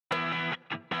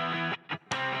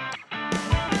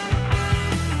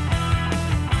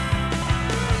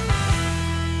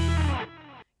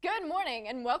morning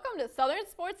and welcome to Southern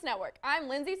Sports Network. I'm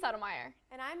Lindsay Settlemeyer.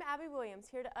 And I'm Abby Williams,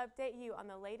 here to update you on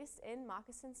the latest in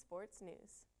Moccasin sports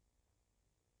news.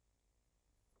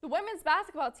 The women's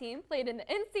basketball team played in the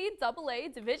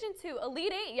NCAA Division II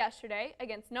Elite Eight yesterday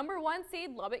against number 1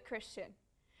 seed Lubbock Christian.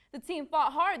 The team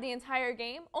fought hard the entire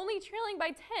game, only trailing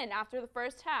by 10 after the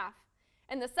first half.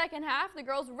 In the second half, the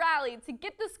girls rallied to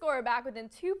get the score back within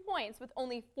 2 points with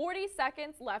only 40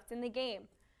 seconds left in the game.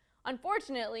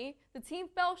 Unfortunately, the team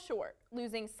fell short,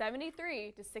 losing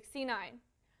 73-69.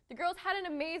 The girls had an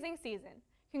amazing season.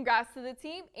 Congrats to the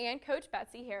team and Coach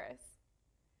Betsy Harris.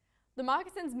 The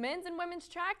Moccasins men's and women's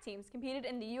track teams competed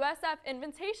in the USF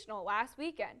Invitational last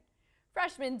weekend.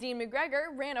 Freshman Dean McGregor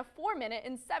ran a 4-minute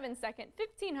and 7-second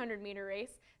 1,500-meter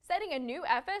race, setting a new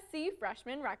FSC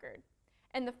freshman record.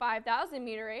 In the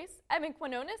 5,000-meter race, Evan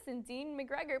Quinones and Dean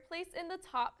McGregor placed in the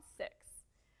top 6.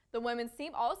 The women's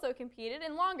team also competed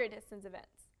in longer distance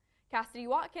events. Cassidy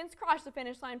Watkins crossed the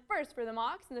finish line first for the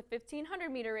Mocs in the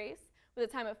 1,500-meter race with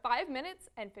a time of 5 minutes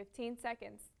and 15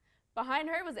 seconds. Behind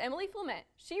her was Emily Flement.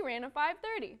 She ran a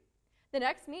 5:30. The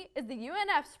next meet is the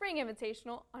UNF Spring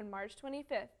Invitational on March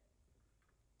 25th.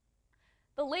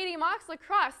 The Lady Mocs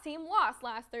lacrosse team lost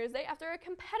last Thursday after a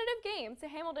competitive game to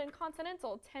Hamilton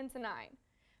Continental 10-9.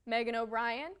 Megan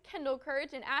O'Brien, Kendall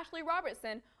Courage, and Ashley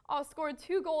Robertson all scored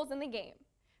 2 goals in the game.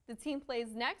 The team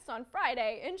plays next on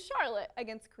Friday in Charlotte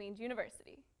against Queen's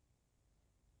University.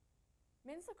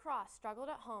 Men's lacrosse struggled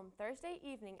at home Thursday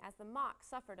evening as the Mocs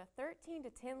suffered a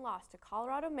 13-10 loss to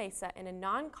Colorado Mesa in a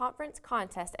non-conference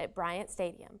contest at Bryant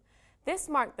Stadium. This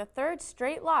marked the 3rd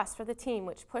straight loss for the team,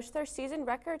 which pushed their season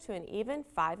record to an even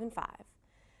 5-5.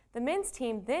 The men's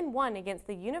team then won against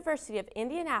the University of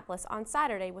Indianapolis on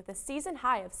Saturday with a season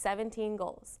high of 17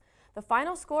 goals. The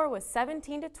final score was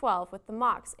 17-12, with the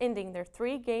Mocs ending their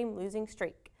 3-game losing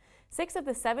streak. 6 of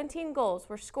the 17 goals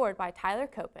were scored by Tyler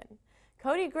Copen.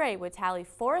 Cody Gray would tally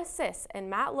 4 assists and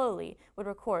Matt Lowley would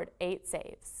record 8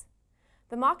 saves.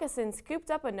 The Moccasins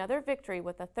scooped up another victory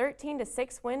with a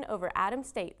 13-6 win over Adams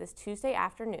State this Tuesday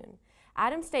afternoon.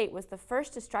 Adams State was the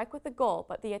first to strike with a goal,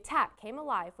 but the attack came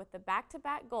alive with the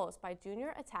back-to-back goals by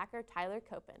junior attacker Tyler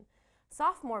Copen.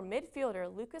 Sophomore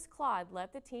midfielder Lucas Claude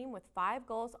led the team with 5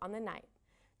 goals on the night.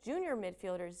 Junior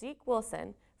midfielder Zeke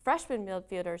Wilson, freshman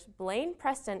midfielders Blaine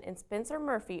Preston and Spencer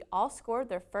Murphy all scored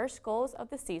their first goals of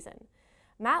the season.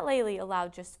 Matt Lally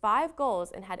allowed just 5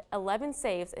 goals and had 11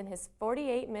 saves in his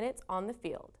 48 minutes on the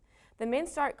field. The men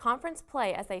start conference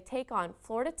play as they take on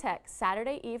Florida Tech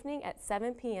Saturday evening at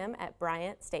 7 p.m. at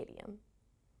Bryant Stadium.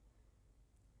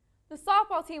 The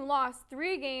softball team lost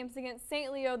 3 games against St.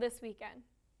 Leo this weekend.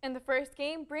 In the first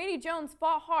game, Brady Jones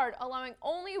fought hard, allowing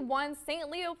only 1 St.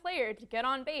 Leo player to get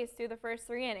on base through the first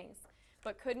 3 innings,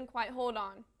 but couldn't quite hold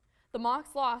on. The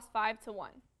Mocs lost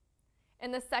 5-1.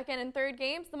 In the second and third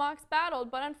games, the Mocs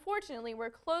battled, but unfortunately were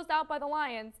closed out by the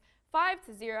Lions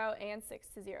 5-0 and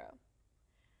 6-0.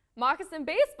 Moccasin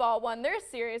baseball won their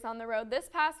series on the road this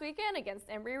past weekend against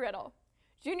Embry-Riddle.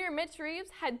 Junior Mitch Reeves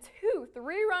had 2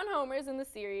 3-run homers in the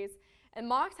series, and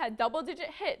Mocs had double-digit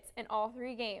hits in all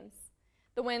 3 games.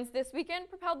 The wins this weekend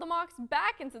propelled the Mocs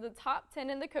back into the top 10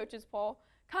 in the coaches poll,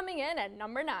 coming in at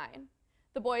number 9.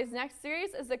 The boys' next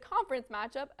series is a conference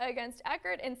matchup against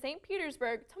Eckerd in St.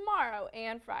 Petersburg tomorrow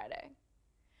and Friday.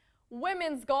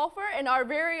 Women's golfer and our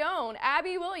very own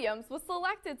Abby Williams was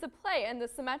selected to play in the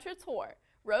Symetra Tour,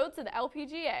 Road to the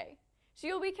LPGA.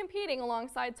 She will be competing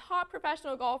alongside top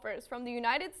professional golfers from the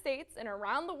United States and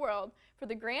around the world for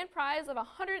the grand prize of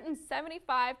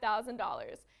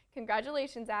 $175,000.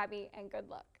 Congratulations, Abby, and good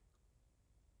luck.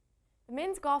 The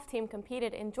men's golf team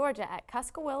competed in Georgia at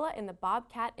Cuskawilla in the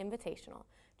Bobcat Invitational.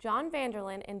 John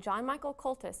Vanderlyn and John Michael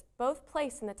Coltis both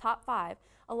placed in the top 5,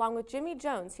 along with Jimmy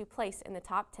Jones, who placed in the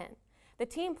top 10. The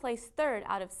team placed 3rd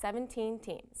out of 17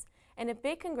 teams. And a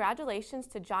big congratulations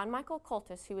to John Michael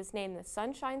Coltis, who was named the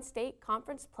Sunshine State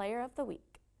Conference Player of the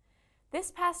Week.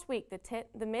 This past week,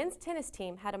 the men's tennis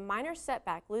team had a minor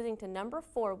setback, losing to number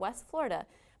 4 West Florida,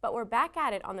 but were back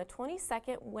at it on the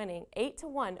 22nd, winning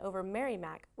 8-1 over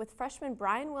Merrimack, with freshman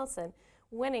Brian Wilson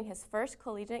winning his first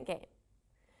collegiate game.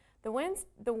 The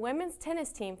women's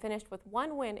tennis team finished with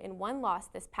 1 win and 1 loss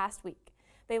this past week.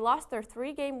 They lost their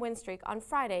 3-game win streak on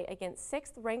Friday against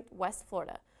 6th-ranked West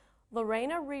Florida.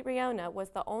 Lorena Riona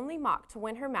was the only Moc to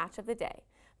win her match of the day.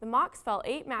 The Mocs fell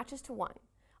 8 matches to 1.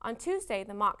 On Tuesday,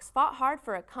 the Mocs fought hard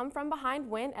for a come-from-behind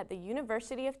win at the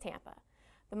University of Tampa.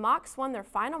 The Mocs won their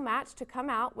final match to come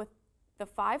out with the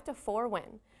 5-4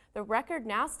 win. The record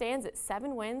now stands at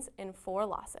 7 wins and 4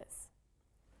 losses.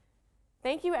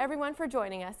 Thank you everyone for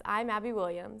joining us. I'm Abby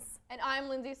Williams. And I'm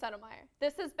Lindsay Settlemeyer.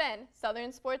 This has been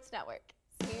Southern Sports Network.